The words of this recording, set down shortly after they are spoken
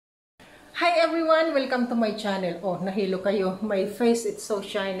Hi everyone! Welcome to my channel. Oh, nahilo kayo. My face is so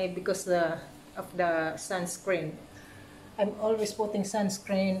shiny because of the sunscreen. I'm always putting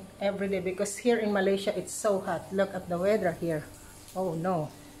sunscreen every day because here in Malaysia it's so hot. Look at the weather here. Oh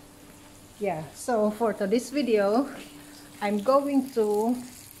no. Yeah, so for today's video, I'm going to,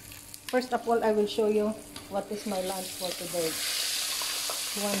 first of all, I will show you what is my lunch for today.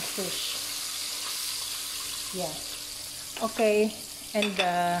 One fish. Yeah. Okay, and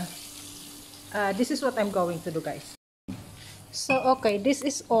this is what I'm going to do, guys. So, okay, this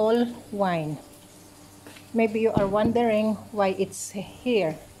is all wine. Maybe you are wondering why it's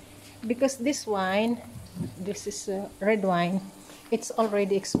here. Because this wine, this is red wine, it's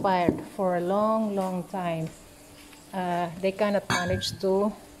already expired for a long time. They cannot manage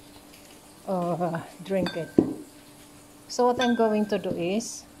to drink it. So what I'm going to do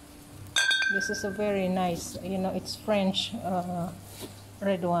is, this is a very nice, it's French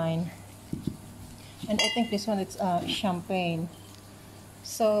red wine. And I think this one is champagne.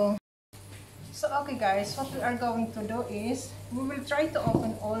 So okay guys, what we are going to do is, we will try to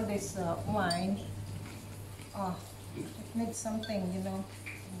open all this wine. Oh, it needs something,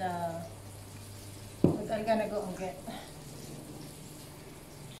 what I'm gonna go and get.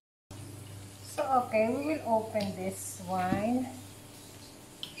 So okay, we will open this wine.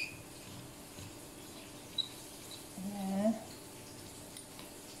 Yeah.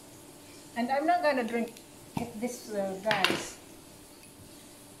 And I'm not gonna drink this, guys.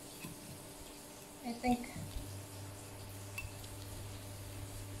 I think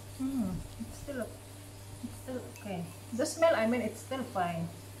it's still okay. The smell, I mean, it's still fine.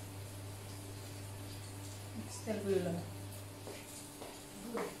 It's still good.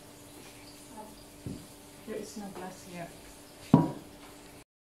 There is no glass here.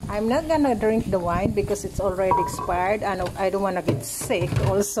 I'm not gonna drink the wine because it's already expired and I don't wanna get sick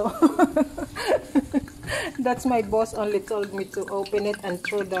also. That's my boss only told me to open it and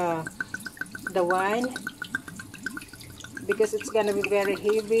throw the wine because it's gonna be very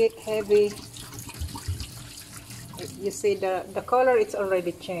heavy. You see the color, it's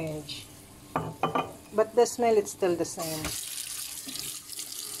already changed, but the smell it's still the same.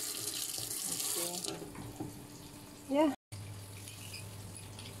 Okay. Yeah.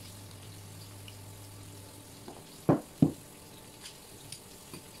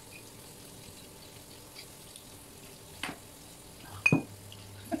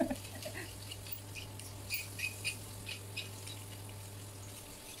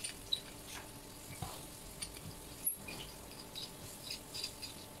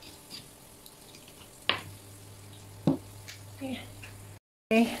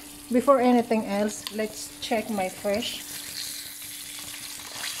 Okay, before anything else, let's check my fish.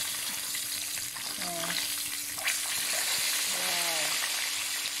 Wow.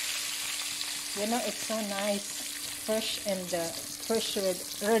 It's so nice. Fresh and fresh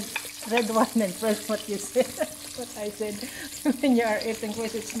red wine and fresh, what you said. What I said. When you are eating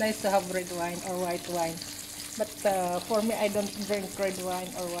fish, it's nice to have red wine or white wine. But for me, I don't drink red wine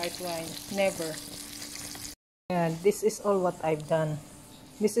or white wine. Never. And this is all what I've done.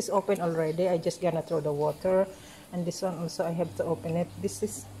 This is open already. I just gonna throw the water, and this one also I have to open it. This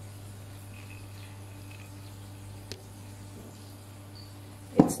is,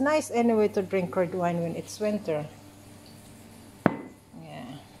 it's nice anyway to drink red wine when it's winter.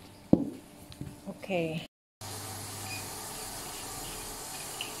 Yeah. Okay.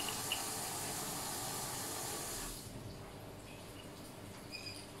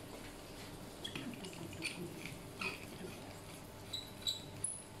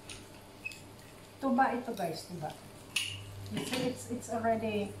 Tuba ito guys, tuba. You see, it's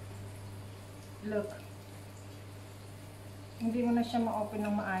already, look. Hindi mo na siya ma-open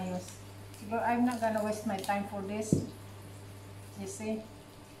ng maayos. But I'm not gonna waste my time for this. You see?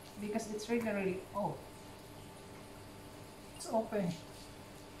 Because it's really, oh. It's open.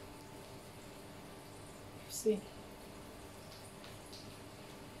 See?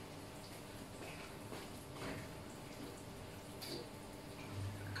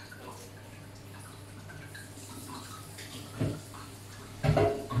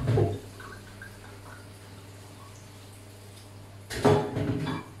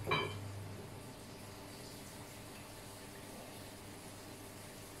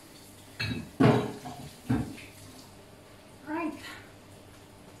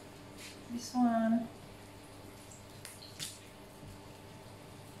 This one,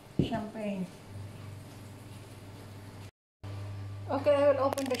 champagne. Okay, I will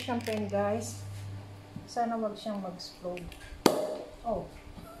open the champagne, guys. Sana wag siyang mag-explode. Oh,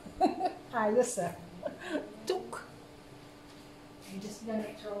 ayos ah. Tuk. I'm just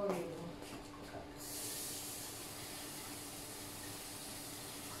gonna throw it.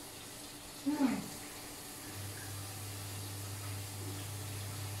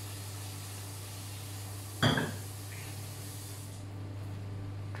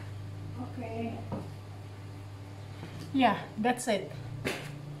 Okay. Yeah, that's it.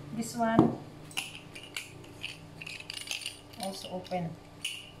 This one also open.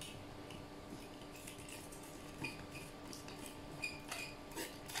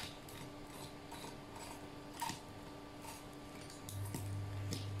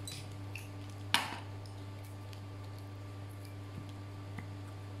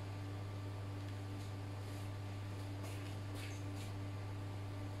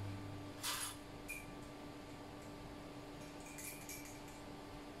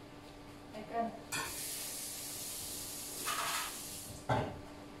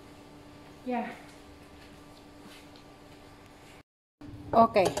 Yeah.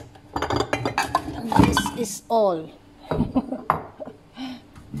 Okay. This is all.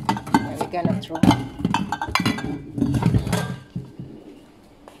 We're gonna throw.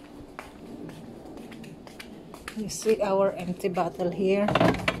 You see our empty bottle here.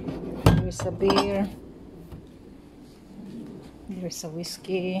 There's a beer. There's a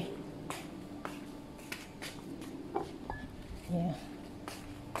whiskey. Yeah.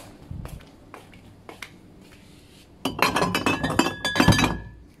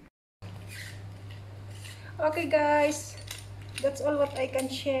 Okay guys, that's all what I can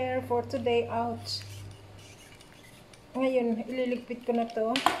share for today out. Ngayon, ililigpit ko na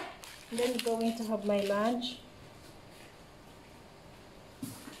to. Then going to have my lunch.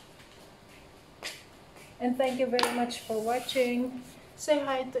 And thank you very much for watching. Say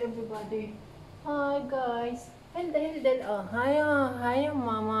hi to everybody. Hi guys. Hinde. Oh, hi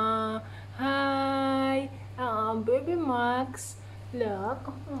mama. Hi. Baby Max.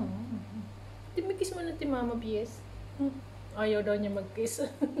 Look. Timikis mo na ti mama, BS. Ayaw daw niya mag-kiss.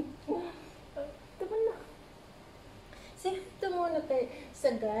 Tama na. Say hi to muna kay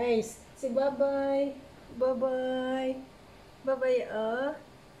sa guys. Say bye-bye. Bye-bye. Bye-bye,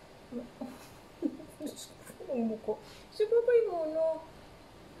 Ang buko. Say bye-bye muna.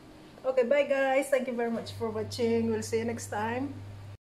 Okay, bye guys. Thank you very much for watching. We'll see you next time.